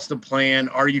in, what's the plan?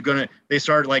 They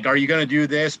start like, are you going to do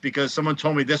this because someone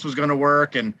told me this was going to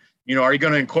work? And, are you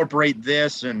going to incorporate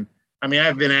this? And I mean,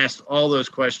 I've been asked all those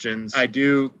questions. I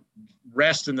do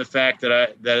rest in the fact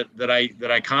that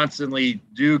I constantly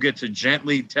do get to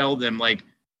gently tell them, like,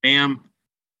 ma'am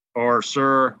or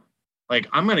sir, like,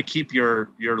 I'm going to keep your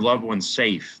loved ones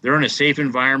safe. They're in a safe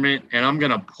environment, and I'm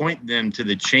going to point them to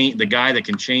the guy that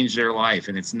can change their life.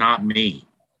 And it's not me.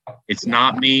 It's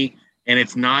not me, and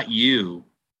it's not you.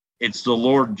 It's the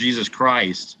Lord Jesus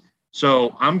Christ.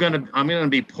 So I'm going to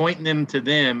be pointing them to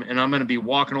them, and I'm going to be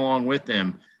walking along with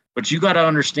them. But you got to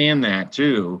understand that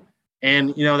too.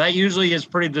 And, that usually is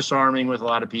pretty disarming with a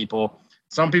lot of people.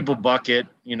 Some people buck it,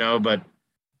 but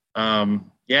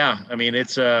yeah, I mean,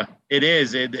 it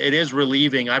is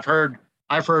relieving. I've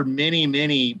heard many,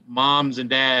 many moms and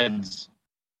dads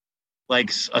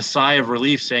like a sigh of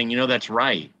relief saying, that's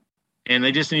right. And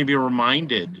they just need to be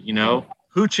reminded,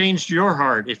 who changed your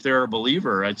heart if they're a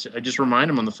believer? I just remind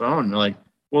them on the phone. They're like,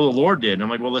 well, the Lord did. And I'm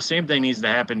like, well, the same thing needs to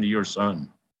happen to your son.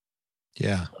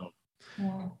 Yeah.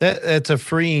 That's a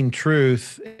freeing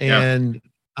truth. And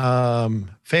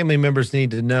family members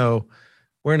need to know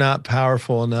we're not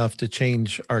powerful enough to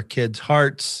change our kids'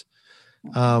 hearts.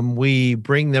 We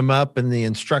bring them up in the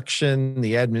instruction,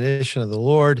 the admonition of the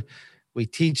Lord. We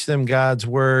teach them God's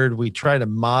word. We try to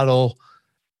model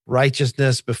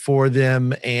righteousness before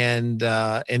them, and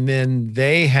then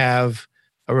they have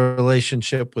a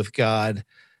relationship with God.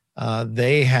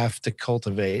 They have to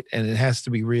cultivate, and it has to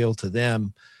be real to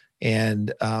them.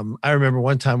 And I remember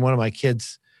one time one of my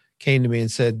kids came to me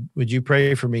and said, would you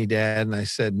pray for me, Dad? And I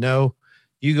said, no,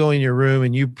 you go in your room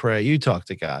and you pray, you talk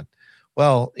to God.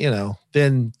 Well,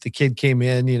 then the kid came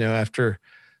in, after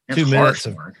 2 minutes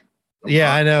of,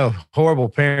 yeah, I know, horrible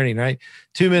parenting, right?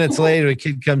 2 minutes later, a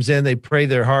kid comes in, they pray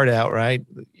their heart out, right?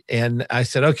 And I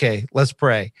said, okay, let's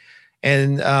pray.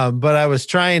 And, but I was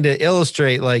trying to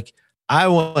illustrate, like, I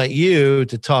want you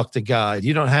to talk to God.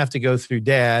 You don't have to go through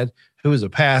Dad, who was a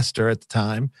pastor at the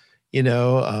time,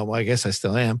 well, I guess I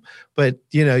still am, but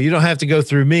you don't have to go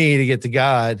through me to get to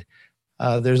God.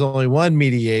 There's only one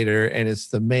mediator, and it's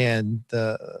the man,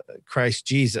 the Christ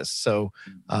Jesus. So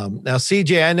now,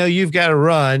 CJ, I know you've got to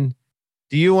run.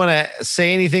 Do you want to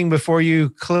say anything before you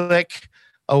click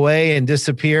away and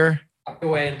disappear?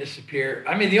 Away and disappear.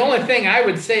 I mean, the only thing I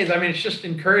would say is, it's just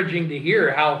encouraging to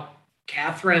hear how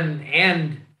Kathryn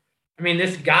and,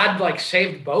 this God like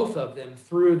saved both of them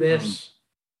through this,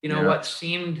 what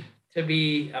seemed to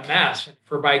be a mess.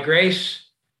 For by grace,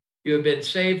 you have been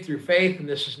saved through faith, and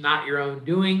this is not your own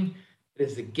doing. It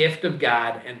is the gift of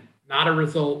God and not a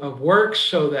result of works,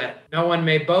 so that no one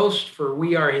may boast, for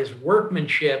we are his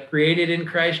workmanship, created in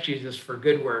Christ Jesus for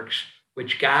good works,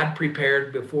 which God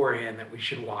prepared beforehand that we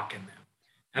should walk in them.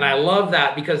 And I love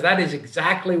that because that is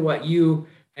exactly what you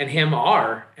and him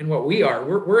are and what we are.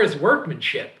 We're his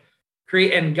workmanship.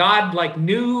 And God like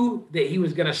knew that he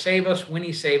was going to save us when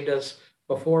he saved us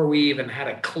before we even had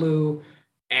a clue.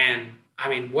 And I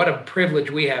mean, what a privilege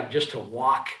we have just to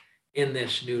walk in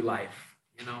this new life,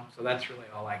 So that's really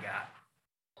all I got.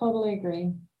 Totally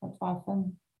agree. That's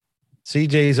awesome.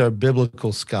 CJ's our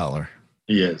biblical scholar.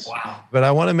 He is. Wow. But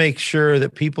I want to make sure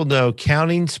that people know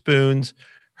Counting Spoons,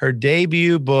 her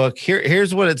debut book.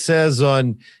 Here's what it says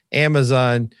on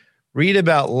Amazon. Read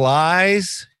about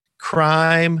lies,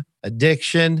 crime,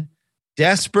 addiction,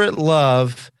 desperate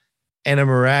love, and a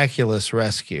miraculous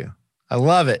rescue. I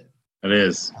love it. It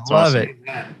is. I love it.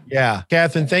 Yeah.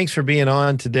 Kathryn, thanks for being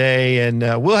on today. And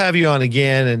we'll have you on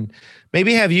again and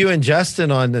maybe have you and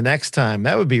Justin on the next time.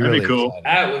 That would be really cool.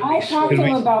 I talked to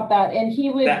him about that and he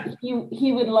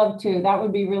would love to. That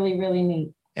would be really, really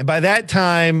neat. And by that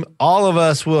time, all of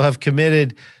us will have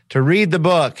committed to read the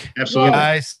book. Absolutely.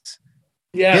 Guys,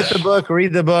 yes. Get the book,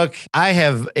 read the book. I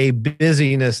have a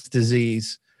busyness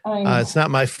disease. It's not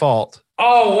my fault.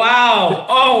 Oh, wow.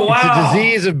 Oh, wow. It's a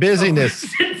disease of busyness,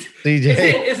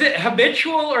 CJ. Is it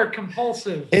habitual or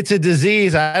compulsive? It's a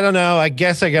disease. I don't know. I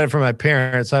guess I got it from my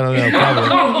parents. I don't know.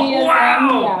 Probably. Oh,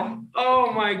 wow.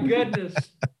 Oh, my goodness.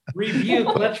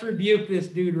 Rebuke. Let's rebuke this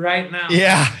dude right now.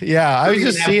 Yeah. I was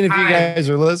just seeing if you guys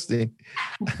are listening.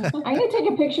 I'm going to take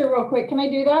a picture real quick. Can I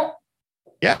do that?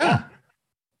 Yeah.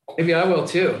 Maybe I will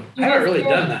too. I haven't really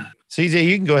done that. CJ,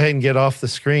 you can go ahead and get off the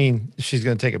screen. She's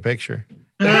going to take a picture.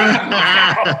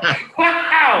 Wow.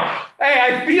 Hey,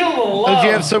 I feel the love. Don't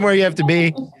you have somewhere you have to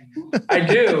be? I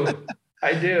do.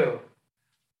 I'm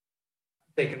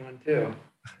taking one too.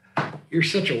 You're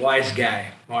such a wise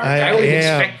guy, Mark.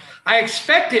 I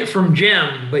expect it from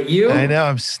Jim, but you? I know,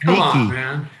 I'm sneaky. Come on,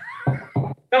 man.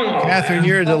 Come on, Kathryn, man.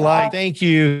 you're a delight. Thank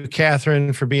you,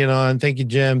 Kathryn, for being on. Thank you,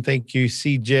 Jim. Thank you,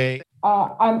 CJ.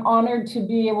 I'm honored to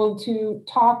be able to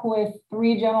talk with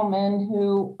three gentlemen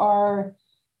who are,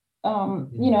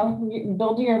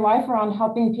 building your life around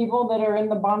helping people that are in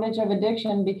the bondage of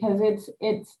addiction, because it's,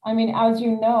 as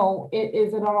you know, it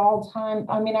is at all time.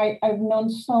 I've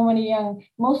known so many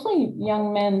mostly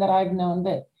young men that I've known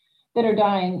that are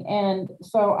dying. And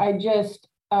so I just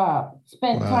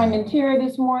spent time in Tira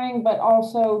this morning, but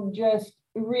also just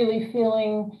really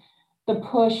feeling the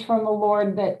push from the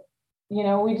Lord that,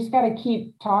 we just got to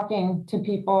keep talking to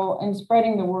people and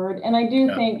spreading the word. And I do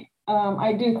think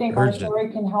our story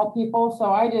can help people.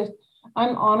 So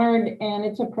I'm honored, and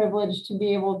it's a privilege to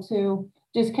be able to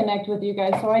just connect with you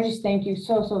guys. So I just thank you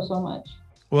so much.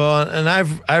 Well, and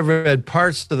I've read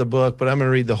parts of the book, but I'm going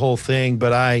to read the whole thing.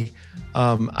 But I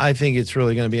think it's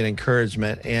really going to be an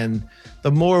encouragement. And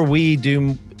the more we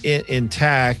do in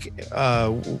TAC,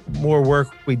 more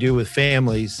work we do with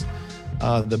families,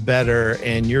 the better.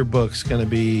 And your book's going to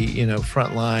be,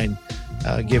 frontline,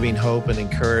 giving hope and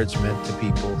encouragement to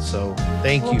people. So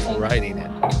thank you for writing it.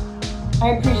 I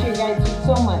appreciate you guys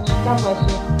so much. God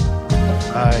bless you.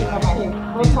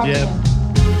 Bye. We'll talk Jim. again.